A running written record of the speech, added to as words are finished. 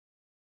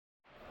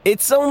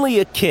It's only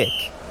a kick,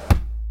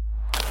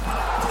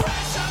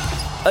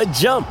 a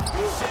jump,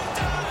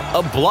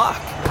 a block.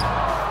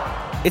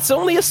 It's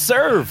only a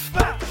serve.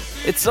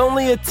 It's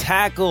only a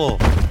tackle,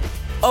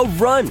 a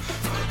run.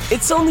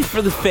 It's only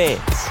for the fans.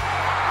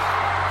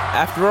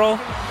 After all,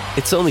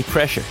 it's only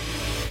pressure.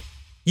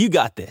 You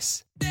got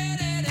this.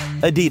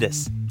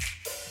 Adidas.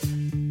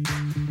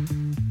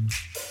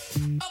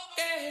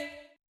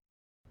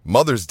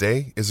 Mother's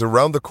Day is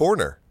around the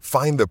corner.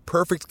 Find the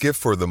perfect gift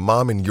for the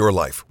mom in your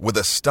life with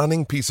a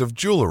stunning piece of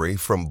jewelry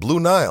from Blue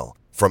Nile.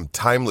 From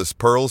timeless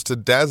pearls to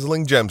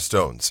dazzling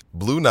gemstones,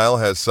 Blue Nile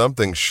has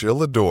something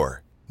she'll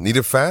adore. Need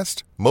it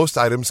fast? Most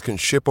items can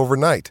ship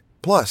overnight.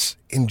 Plus,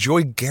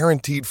 enjoy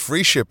guaranteed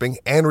free shipping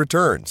and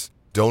returns.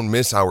 Don't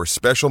miss our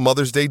special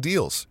Mother's Day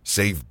deals.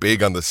 Save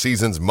big on the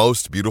season's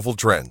most beautiful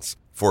trends.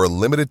 For a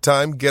limited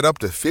time, get up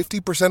to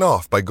 50%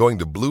 off by going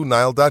to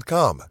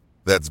BlueNile.com.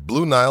 That's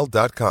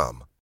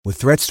BlueNile.com. With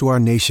threats to our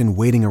nation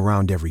waiting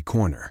around every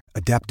corner,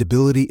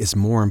 adaptability is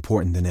more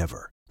important than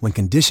ever. When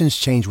conditions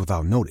change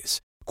without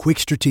notice, quick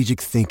strategic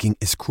thinking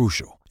is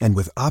crucial. And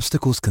with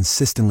obstacles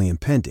consistently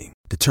impending,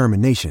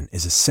 determination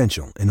is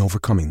essential in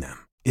overcoming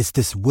them. It's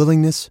this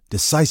willingness,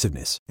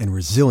 decisiveness, and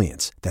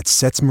resilience that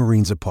sets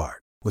Marines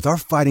apart. With our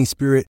fighting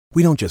spirit,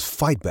 we don't just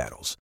fight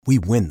battles, we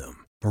win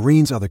them.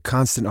 Marines are the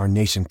constant our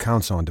nation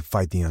counts on to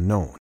fight the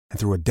unknown. And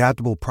through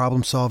adaptable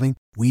problem solving,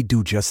 we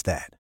do just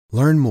that.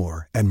 Learn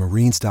more at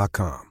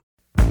marines.com.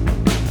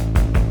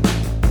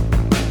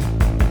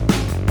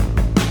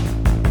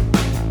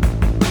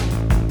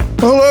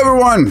 Hello,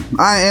 everyone.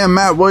 I am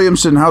Matt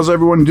Williamson. How's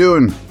everyone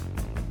doing?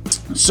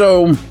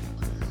 So,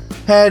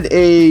 had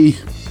a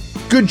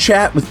good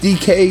chat with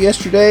DK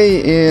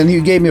yesterday, and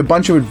he gave me a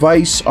bunch of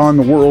advice on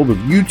the world of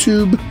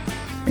YouTube.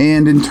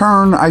 And in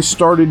turn, I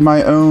started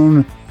my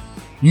own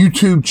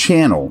YouTube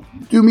channel.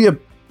 Do me a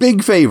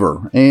big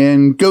favor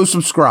and go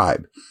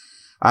subscribe.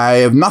 I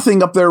have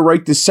nothing up there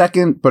right this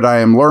second, but I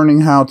am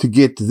learning how to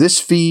get this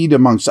feed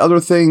amongst other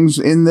things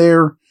in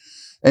there.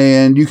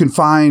 And you can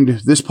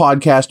find this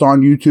podcast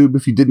on YouTube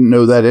if you didn't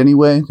know that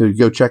anyway. So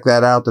go check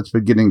that out. That's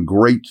been getting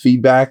great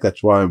feedback.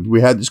 That's why we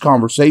had this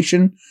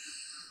conversation.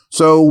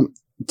 So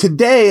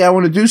today I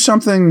want to do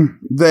something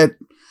that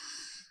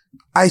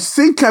I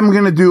think I'm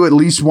going to do at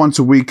least once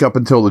a week up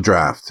until the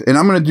draft. And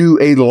I'm going to do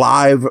a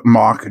live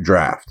mock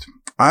draft.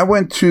 I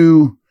went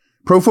to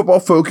Pro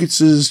Football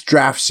Focus's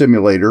draft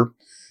simulator,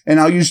 and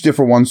I'll use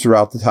different ones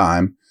throughout the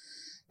time.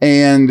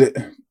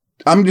 And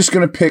I'm just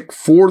going to pick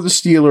for the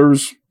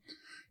Steelers,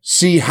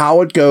 see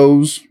how it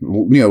goes,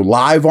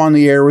 live on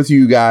the air with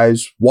you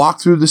guys,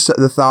 walk through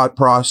the thought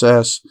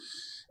process.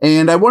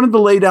 And I wanted to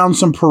lay down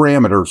some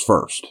parameters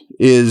first.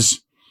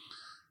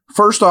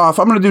 First off,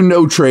 I'm going to do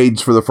no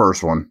trades for the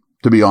first one,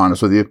 to be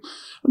honest with you.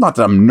 Not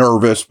that I'm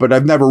nervous, but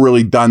I've never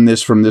really done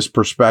this from this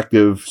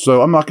perspective.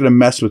 So I'm not going to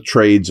mess with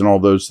trades and all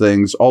those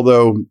things.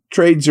 Although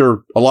trades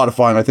are a lot of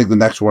fun. I think the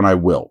next one I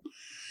will.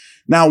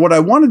 Now, what I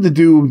wanted to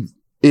do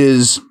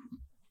is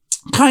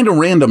kind of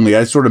randomly,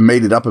 I sort of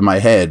made it up in my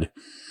head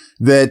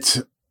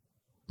that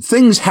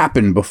things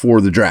happen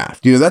before the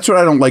draft. That's what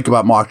I don't like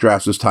about mock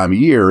drafts this time of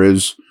year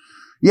is,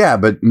 yeah,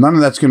 but none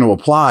of that's going to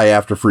apply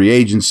after free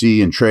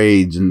agency and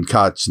trades and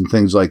cuts and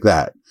things like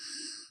that.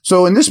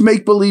 So in this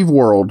make-believe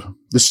world,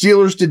 the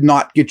Steelers did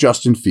not get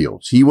Justin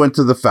Fields. He went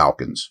to the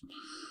Falcons.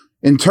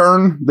 In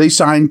turn, they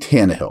signed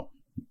Tannehill.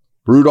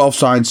 Rudolph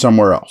signed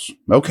somewhere else.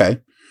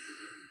 Okay.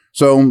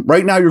 So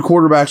right now your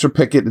quarterbacks are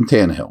Pickett and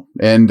Tannehill.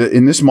 And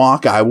in this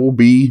mock, I will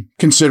be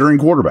considering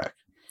quarterback.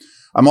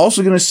 I'm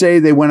also going to say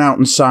they went out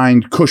and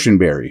signed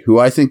Cushenberry, who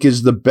I think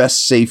is the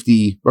best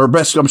the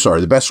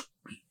best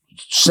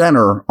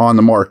center on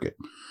the market.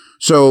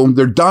 So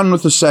they're done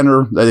with the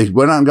center. They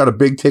went out and got a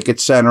big ticket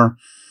center.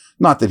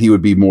 Not that he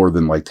would be more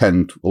than like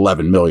 10,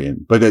 11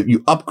 million, but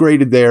you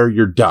upgraded there,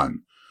 you're done.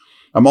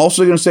 I'm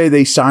also going to say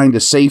they signed a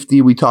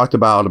safety. We talked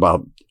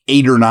about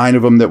 8 or 9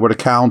 of them that would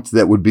account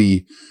that would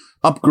be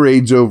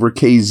upgrades over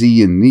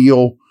KZ and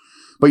Neal.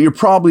 But you're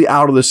probably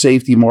out of the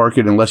safety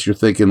market unless you're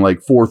thinking like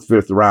 4th,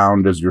 5th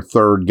round as your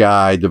third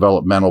guy,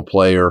 developmental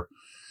player.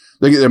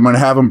 They're going to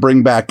have them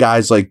bring back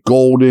guys like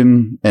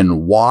Golden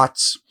and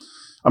Watts.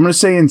 I'm going to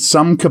say in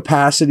some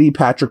capacity,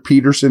 Patrick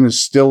Peterson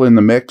is still in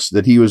the mix,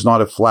 that he was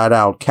not a flat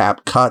out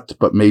cap cut,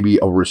 but maybe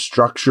a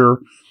restructure.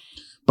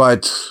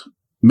 But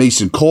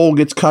Mason Cole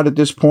gets cut at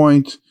this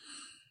point.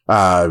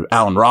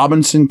 Allen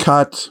Robinson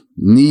cut.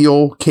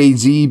 Neal,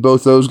 KZ,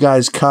 both those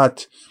guys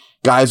cut.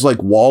 Guys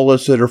like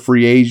Wallace that are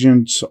free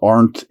agents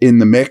aren't in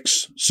the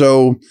mix.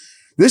 So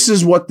this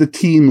is what the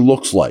team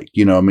looks like.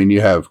 You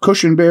have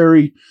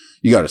Cushenberry,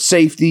 you got a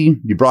safety,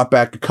 you brought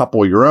back a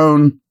couple of your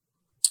own.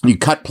 You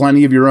cut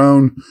plenty of your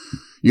own.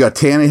 You got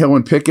Tannehill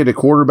and Pickett at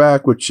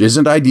quarterback, which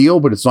isn't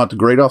ideal, but it's not the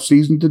great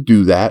offseason to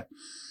do that.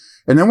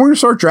 And then we're going to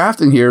start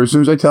drafting here as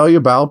soon as I tell you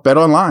about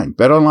BetOnline.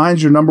 BetOnline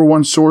is your number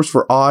one source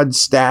for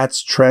odds,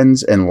 stats,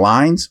 trends, and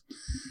lines.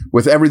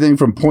 With everything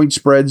from point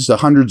spreads to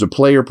hundreds of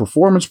player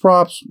performance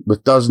props,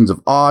 with dozens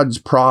of odds,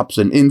 props,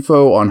 and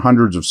info on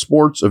hundreds of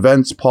sports,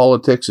 events,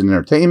 politics, and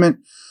entertainment.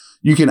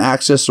 You can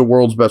access the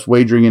world's best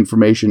wagering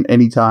information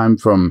anytime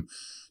from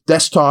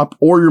desktop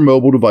or your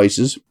mobile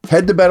devices.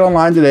 Head to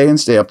BetOnline today and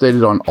stay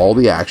updated on all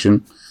the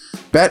action.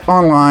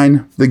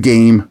 BetOnline, the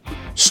game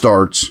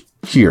starts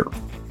here.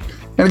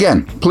 And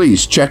again,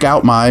 please check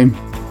out my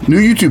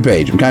new YouTube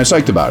page. I'm kind of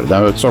psyched about it.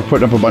 I'll start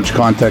putting up a bunch of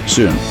content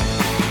soon.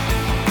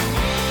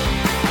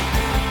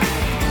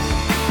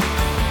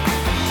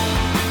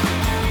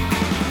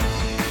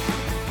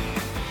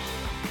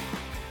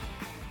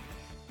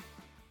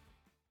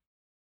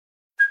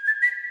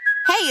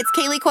 Hey, it's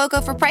Kaylee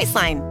Cuoco for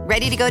Priceline.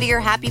 Ready to go to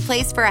your happy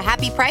place for a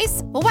happy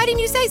price? Well, why didn't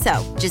you say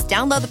so? Just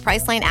download the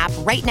Priceline app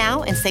right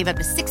now and save up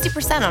to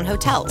 60% on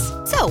hotels.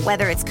 So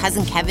whether it's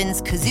Cousin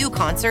Kevin's Kazoo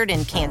Concert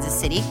in Kansas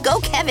City,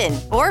 go Kevin,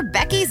 or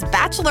Becky's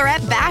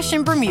Bachelorette Bash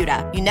in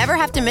Bermuda, you never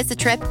have to miss a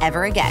trip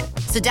ever again.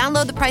 So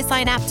download the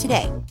Priceline app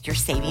today. Your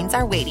savings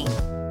are waiting.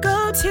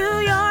 Go to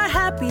your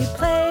happy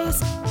place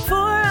for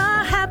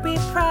a happy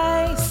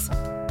price.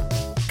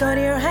 Go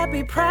to your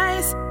happy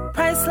price,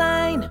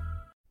 Priceline.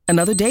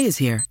 Another day is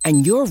here,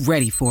 and you're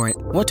ready for it.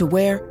 What to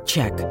wear?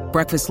 Check.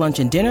 Breakfast, lunch,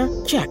 and dinner?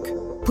 Check.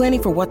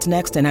 Planning for what's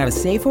next and how to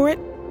save for it?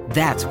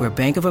 That's where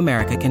Bank of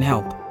America can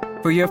help.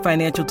 For your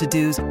financial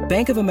to-dos,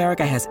 Bank of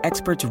America has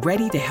experts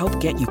ready to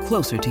help get you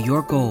closer to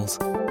your goals.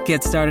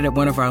 Get started at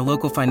one of our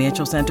local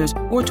financial centers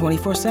or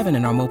 24/7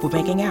 in our mobile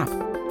banking app.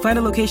 Find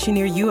a location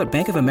near you at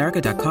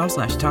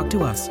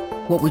bankofamerica.com/talktous.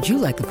 What would you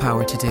like the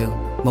power to do?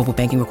 Mobile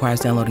banking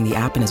requires downloading the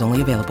app and is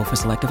only available for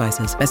select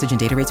devices. Message and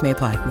data rates may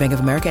apply. Bank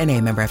of America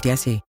N.A., member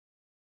FDIC.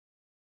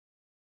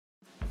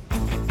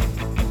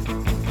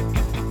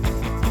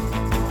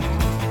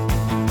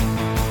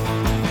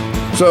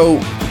 So,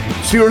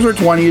 Steelers are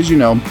 20, as you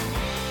know.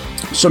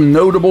 Some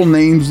notable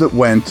names that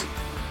went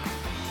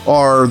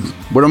are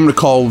what I'm going to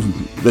call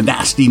the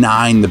nasty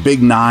nine, the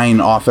big nine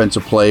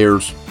offensive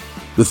players,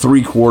 the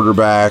three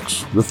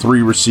quarterbacks, the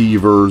three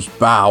receivers,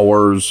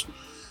 Bowers,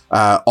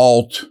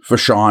 Alt,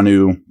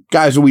 Fashanu,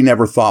 guys that we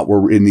never thought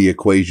were in the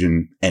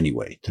equation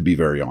anyway, to be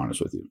very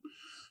honest with you.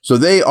 So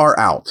they are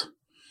out.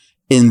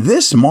 In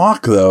this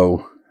mock,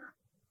 though,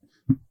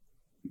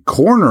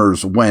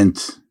 corners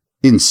went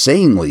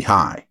insanely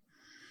high.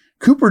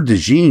 Cooper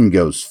DeJean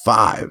goes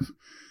 5.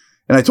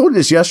 And I told you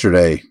this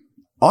yesterday.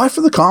 After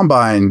the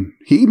combine,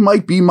 he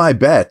might be my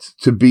bet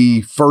to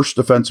be first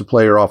defensive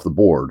player off the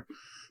board.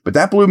 But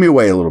that blew me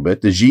away a little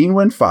bit. DeJean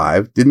went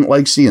 5. Didn't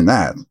like seeing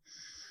that.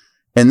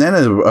 And then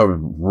a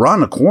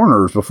run of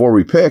corners before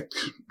we picked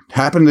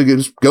happened to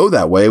just go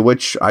that way,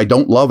 which I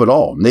don't love at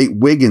all. Nate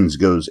Wiggins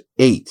goes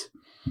 8.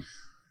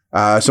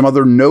 Some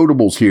other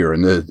notables here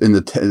in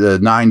the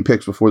 9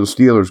 picks before the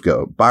Steelers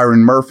go.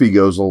 Byron Murphy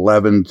goes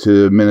 11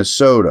 to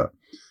Minnesota.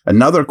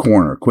 Another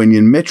corner,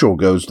 Quinion Mitchell,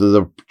 goes to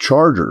the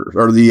Chargers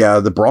or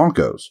the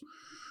Broncos.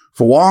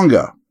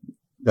 Fawanga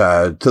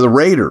to the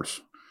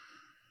Raiders.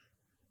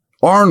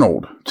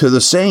 Arnold to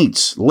the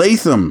Saints.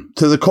 Latham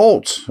to the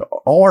Colts.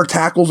 All our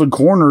tackles and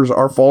corners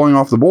are falling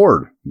off the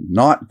board.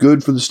 Not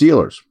good for the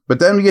Steelers. But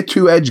then we get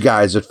 2 edge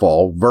guys that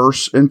fall,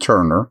 Verse and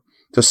Turner,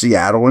 to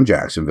Seattle and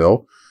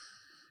Jacksonville.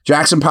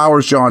 Jackson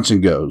Powers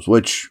Johnson goes,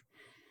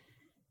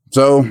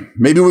 so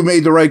maybe we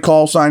made the right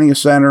call signing a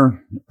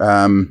center.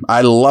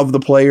 I love the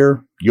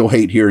player. You'll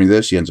hate hearing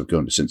this. He ends up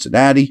going to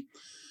Cincinnati.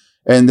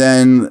 And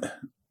then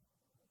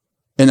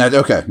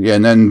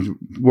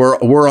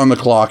we're on the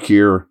clock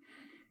here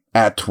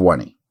at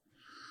 20.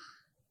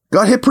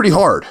 Got hit pretty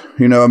hard.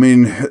 A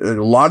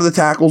lot of the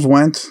tackles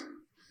went.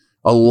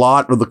 A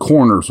lot of the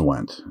corners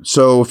went.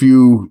 So if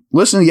you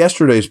listen to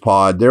yesterday's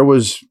pod, there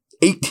was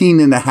 18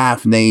 and a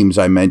half names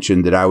I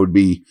mentioned that I would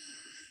be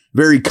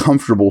very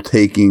comfortable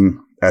taking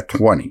at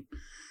 20.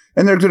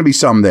 And there's going to be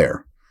some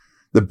there.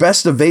 The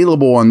best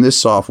available on this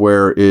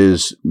software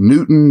is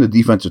Newton, the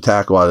defensive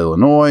tackle out of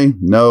Illinois.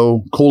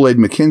 No. Kool-Aid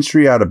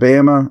McKinstry out of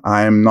Bama.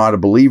 I am not a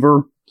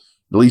believer,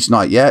 at least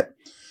not yet.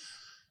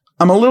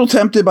 I'm a little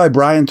tempted by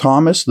Brian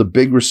Thomas, the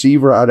big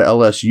receiver out of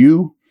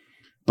LSU,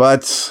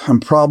 but I'm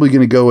probably going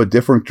to go a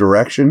different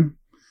direction.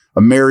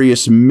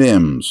 Amarius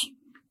Mims,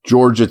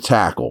 Georgia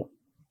tackle.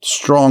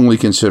 Strongly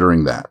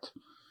considering that.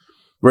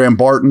 Graham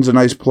Barton's a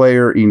nice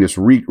player. Enos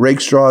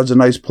Rakestraw's a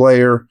nice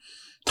player.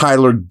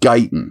 Tyler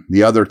Guyton,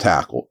 the other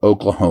tackle,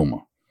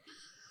 Oklahoma.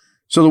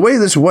 So the way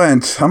this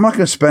went, I'm not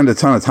going to spend a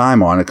ton of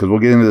time on it because we'll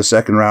get into the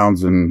second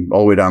rounds and all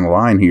the way down the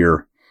line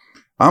here.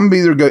 I'm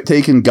either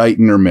taking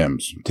Guyton or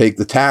Mims. Take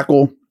the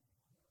tackle.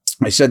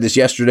 I said this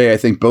yesterday. I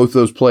think both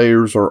those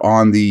players are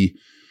on the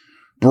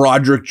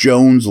Broderick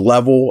Jones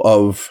level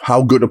of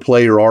how good a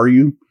player are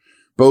you.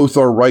 Both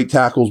are right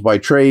tackles by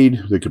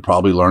trade. They could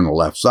probably learn the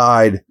left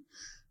side.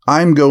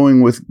 I'm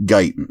going with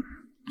Guyton.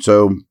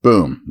 So,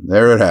 boom,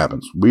 there it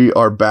happens. We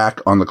are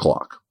back on the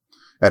clock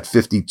at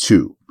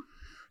 52.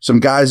 Some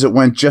guys that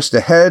went just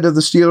ahead of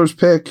the Steelers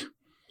pick.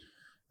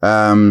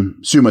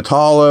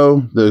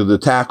 Sumatalo, the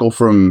tackle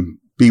from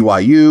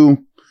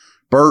BYU.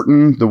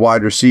 Burton, the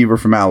wide receiver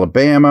from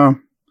Alabama.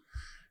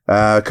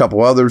 A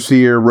couple others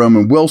here.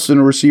 Roman Wilson,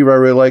 a receiver I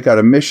really like out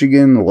of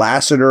Michigan.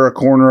 Lassiter, a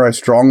corner I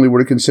strongly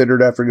would have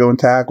considered after going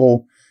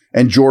tackle.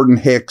 And Jaden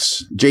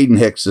Hicks,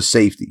 the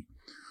safety.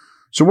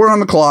 So we're on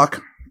the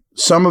clock.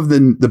 Some of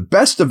the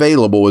best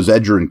available is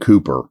Edgerrin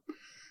Cooper,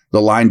 the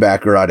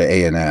linebacker out of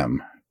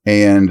A&M.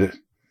 And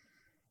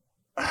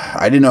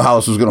I didn't know how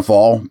this was going to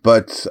fall,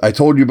 but I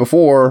told you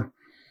before,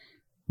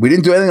 we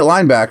didn't do anything at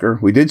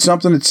linebacker. We did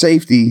something at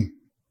safety.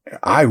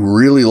 I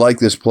really like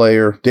this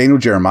player. Daniel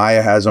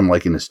Jeremiah has him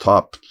like in his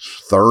top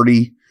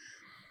 30.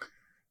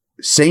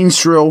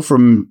 Sainstrill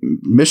from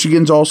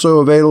Michigan's also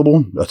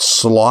available. A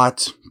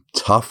slot,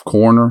 tough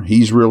corner.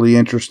 He's really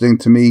interesting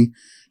to me.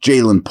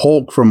 Jalen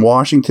Polk from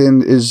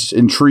Washington is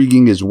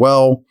intriguing as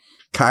well.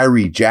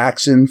 Kyrie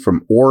Jackson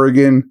from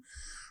Oregon.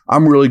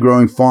 I'm really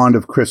growing fond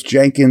of Chris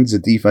Jenkins, a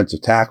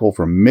defensive tackle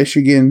from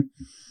Michigan.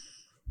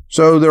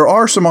 So there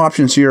are some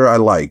options here I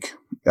like.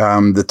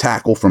 The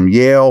tackle from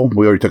Yale.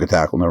 We already took a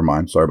tackle. Never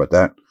mind. Sorry about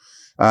that.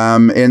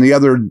 And the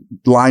other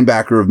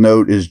linebacker of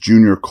note is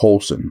Junior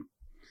Colson.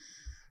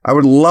 I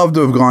would love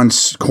to have gone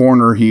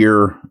corner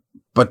here,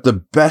 but the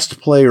best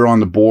player on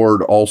the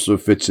board also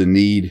fits a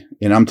need,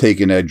 and I'm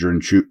taking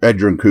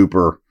Edgerrin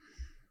Cooper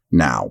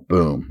now.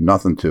 Boom.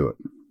 Nothing to it.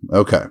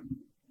 Okay.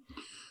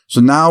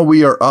 So now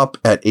we are up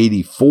at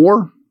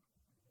 84.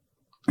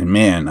 And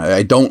man,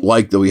 I don't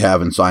like that we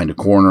haven't signed a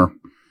corner.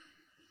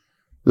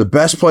 The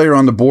best player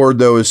on the board,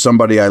 though, is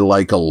somebody I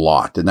like a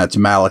lot, and that's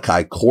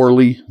Malachi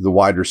Corley, the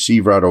wide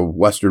receiver out of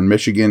Western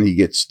Michigan. He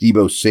gets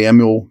Deebo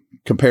Samuel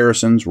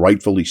comparisons,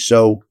 rightfully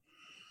so.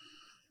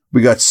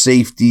 We got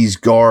safeties,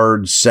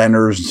 guards,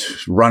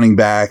 centers, running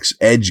backs,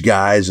 edge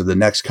guys of the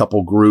next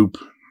couple group.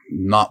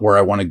 Not where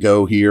I want to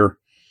go here.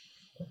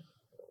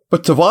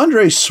 But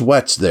T'Vondre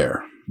Sweat's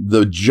there,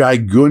 the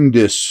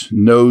gigundous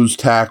nose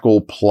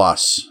tackle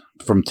plus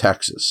from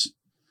Texas.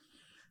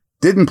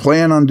 Didn't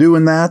plan on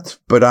doing that,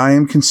 but I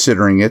am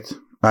considering it.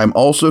 I'm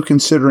also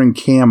considering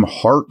Cam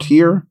Hart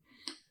here,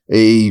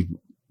 a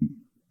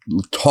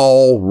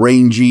tall,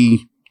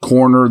 rangy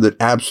corner that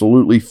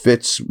absolutely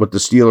fits what the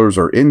Steelers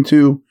are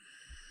into.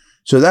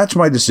 So that's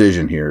my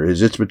decision here,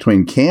 is it's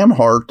between Cam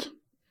Hart,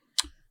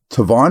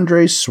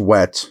 T'Vondre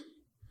Sweat,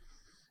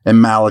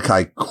 and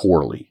Malachi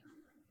Corley,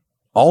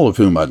 all of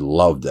whom I'd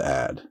love to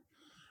add.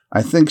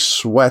 I think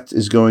Sweat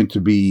is going to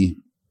be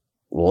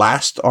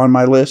last on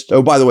my list.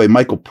 Oh, by the way,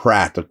 Michael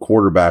Pratt, the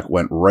quarterback,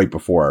 went right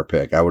before our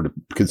pick. I would have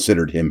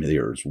considered him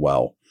here as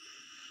well.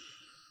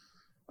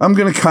 I'm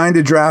going to kind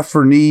of draft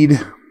for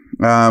need,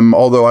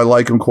 although I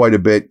like him quite a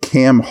bit.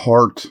 Cam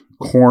Hart,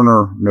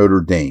 corner,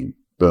 Notre Dame.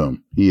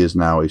 Boom. He is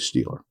now a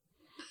Steeler.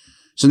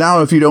 So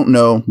now, if you don't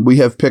know, we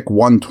have pick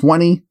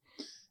 120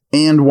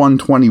 and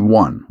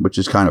 121, which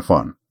is kind of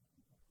fun.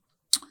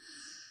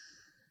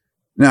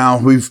 Now,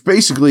 we've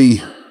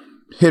basically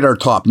hit our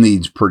top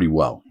needs pretty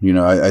well. You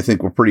know, I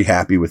think we're pretty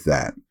happy with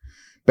that.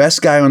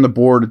 Best guy on the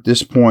board at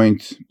this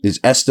point is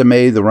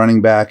Estime, the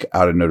running back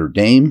out of Notre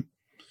Dame.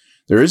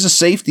 There is a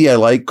safety I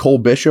like, Cole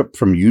Bishop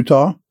from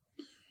Utah.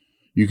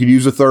 You could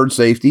use a third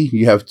safety.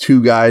 You have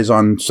two guys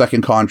on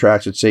second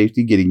contracts at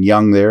safety, getting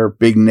young there.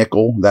 Big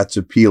nickel, that's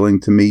appealing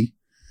to me.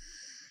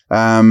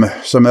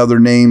 Some other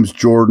names,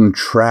 Jordan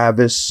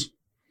Travis.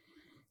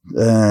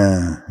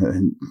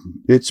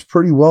 It's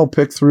pretty well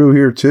picked through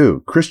here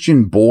too.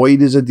 Christian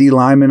Boyd is a D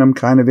lineman I'm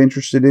kind of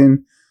interested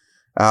in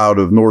out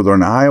of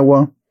Northern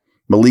Iowa.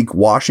 Malik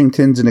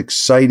Washington's an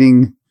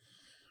exciting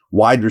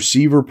wide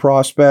receiver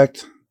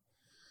prospect.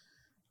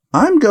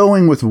 I'm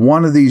going with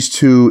one of these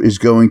two is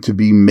going to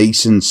be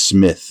Mason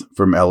Smith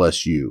from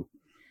LSU.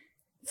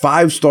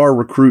 5-star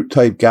recruit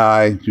type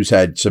guy who's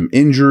had some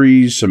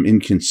injuries, some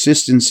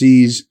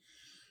inconsistencies,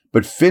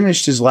 but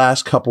finished his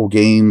last couple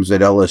games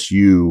at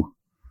LSU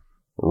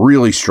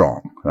really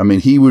strong. I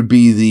mean, he would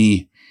be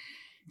the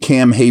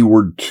Cam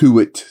Hayward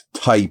Tuitt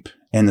type,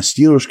 and the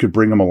Steelers could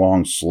bring him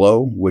along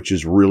slow, which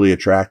is really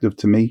attractive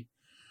to me.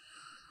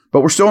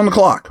 But we're still on the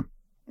clock.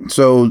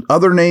 So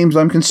other names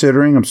I'm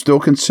still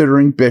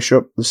considering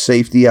Bishop, the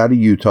safety out of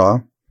Utah.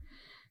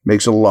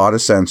 Makes a lot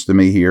of sense to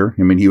me here.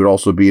 I mean, he would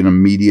also be an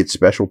immediate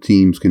special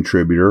teams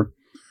contributor.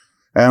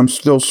 And I'm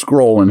still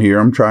scrolling here.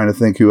 I'm trying to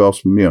think who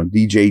else,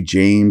 DJ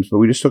James, but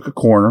we just took a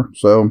corner.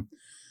 So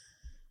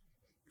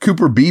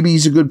Cooper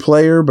Beebe's a good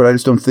player, but I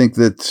just don't think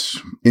that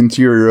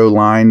interior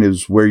O-line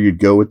is where you'd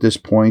go at this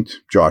point.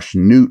 Josh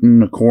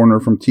Newton, a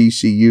corner from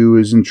TCU,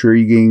 is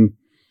intriguing.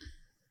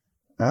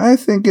 I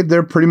think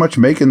they're pretty much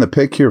making the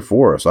pick here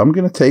for us. I'm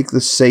going to take the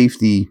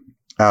safety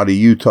out of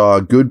Utah.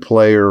 Good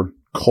player,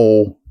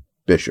 Cole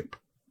Bishop.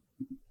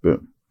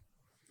 Boom.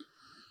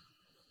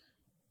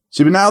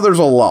 See, but now there's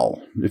a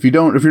lull. If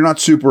you're not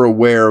super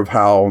aware of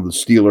how the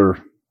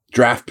Steeler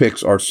draft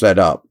picks are set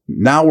up,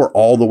 now we're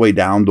all the way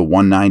down to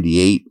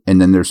 198, and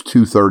then there's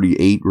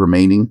 238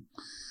 remaining.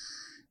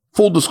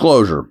 Full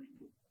disclosure,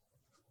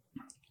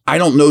 I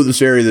don't know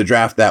this area of the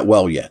draft that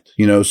well yet,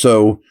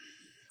 so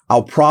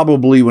I'll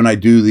probably, when I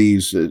do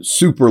these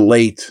super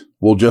late,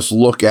 we'll just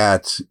look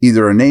at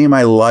either a name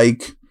I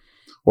like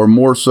or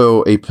more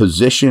so a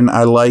position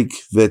I like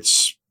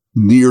that's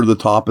near the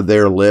top of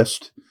their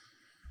list.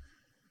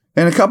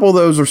 And a couple of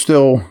those are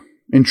still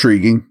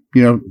intriguing.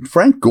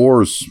 Frank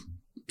Gore's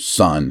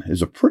son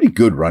is a pretty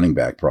good running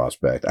back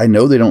prospect. I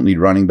know they don't need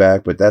running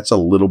back, but that's a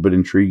little bit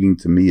intriguing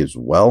to me as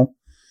well.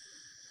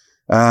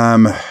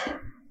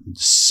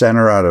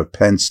 Center out of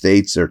Penn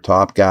State's their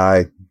top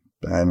guy.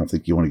 I don't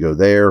think you want to go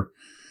there.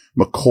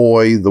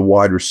 McCoy, the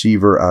wide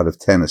receiver out of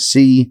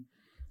Tennessee,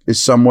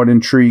 is somewhat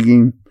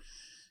intriguing.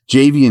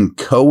 Javian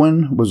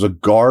Cohen was a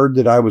guard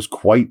that I was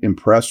quite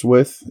impressed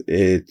with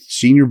at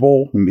Senior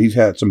Bowl. He's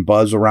had some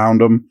buzz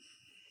around him.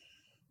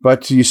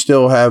 But you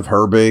still have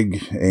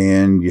Herbig,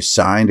 and you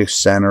signed a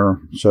center,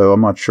 so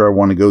I'm not sure I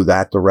want to go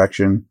that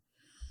direction.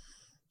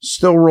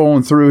 Still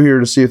rolling through here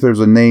to see if there's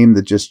a name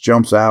that just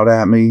jumps out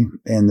at me,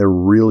 and there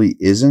really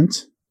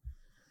isn't.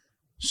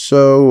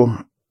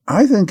 So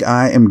I think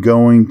I am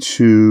going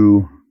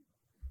to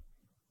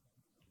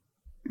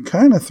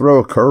kind of throw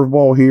a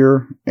curveball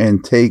here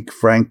and take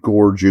Frank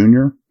Gore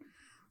Jr.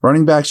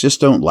 Running backs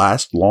just don't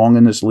last long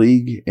in this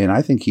league, and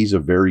I think he's a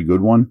very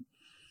good one.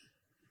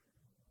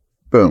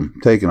 Boom,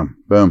 taking him.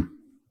 Boom.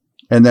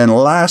 And then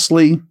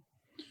lastly,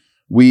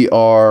 we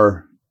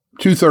are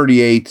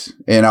 238,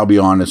 and I'll be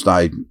honest,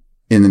 in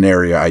an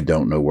area I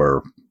don't know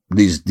where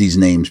these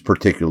names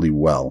particularly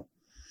well.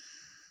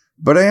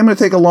 But I am going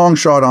to take a long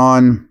shot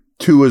on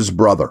Tua's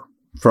brother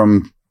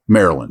from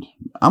Maryland.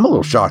 I'm a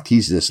little shocked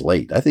he's this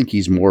late. I think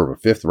he's more of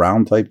a 5th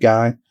round type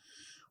guy.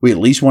 We at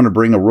least want to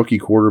bring a rookie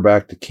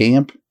quarterback to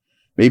camp,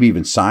 maybe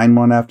even sign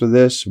one after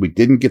this. We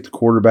didn't get the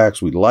quarterbacks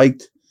we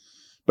liked,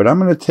 but I'm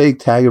going to take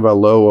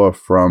Tagovailoa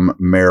from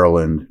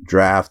Maryland.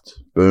 Draft,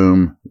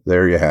 boom,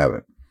 there you have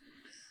it.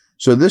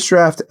 So this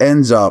draft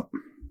ends up,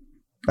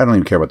 I don't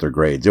even care about their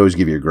grades. They always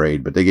give you a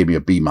grade, but they gave me a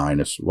B-,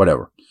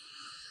 whatever.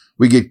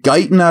 We get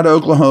Guyton out of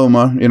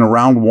Oklahoma in a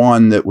round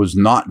 1 that was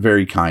not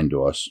very kind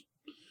to us.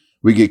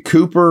 We get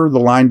Cooper, the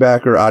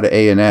linebacker, out of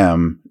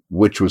A&M,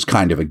 which was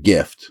kind of a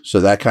gift. So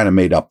that kind of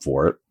made up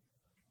for it.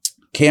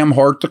 Cam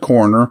Hart, the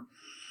corner,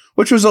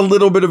 which was a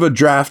little bit of a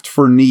draft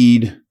for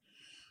need,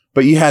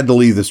 but you had to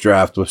leave this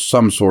draft with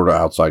some sort of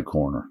outside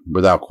corner,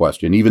 without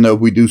question, even though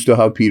we do still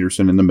have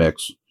Peterson in the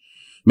mix.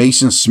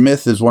 Mason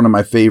Smith is one of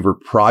my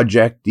favorite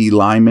project D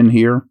linemen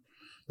here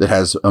that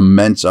has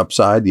immense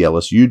upside, the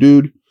LSU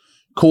dude.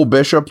 Cole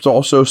Bishop's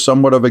also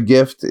somewhat of a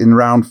gift in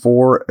round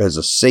 4 as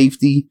a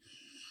safety.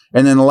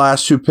 And then the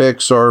last 2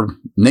 picks are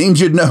names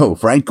you'd know,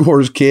 Frank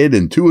Gore's kid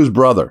and Tua's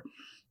brother.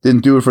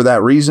 Didn't do it for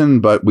that reason,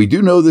 but we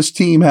do know this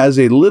team has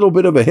a little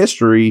bit of a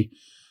history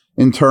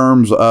in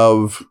terms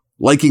of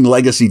liking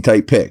legacy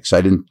type picks.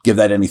 I didn't give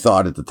that any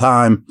thought at the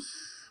time,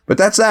 but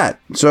that's that.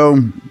 So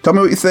tell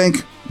me what you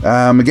think.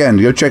 Again,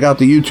 go check out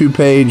the YouTube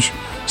page.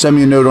 Send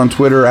me a note on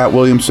Twitter at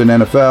Williamson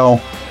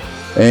NFL.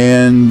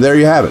 And there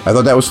you have it. I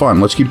thought that was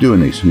fun. Let's keep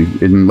doing these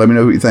and let me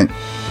know what you think.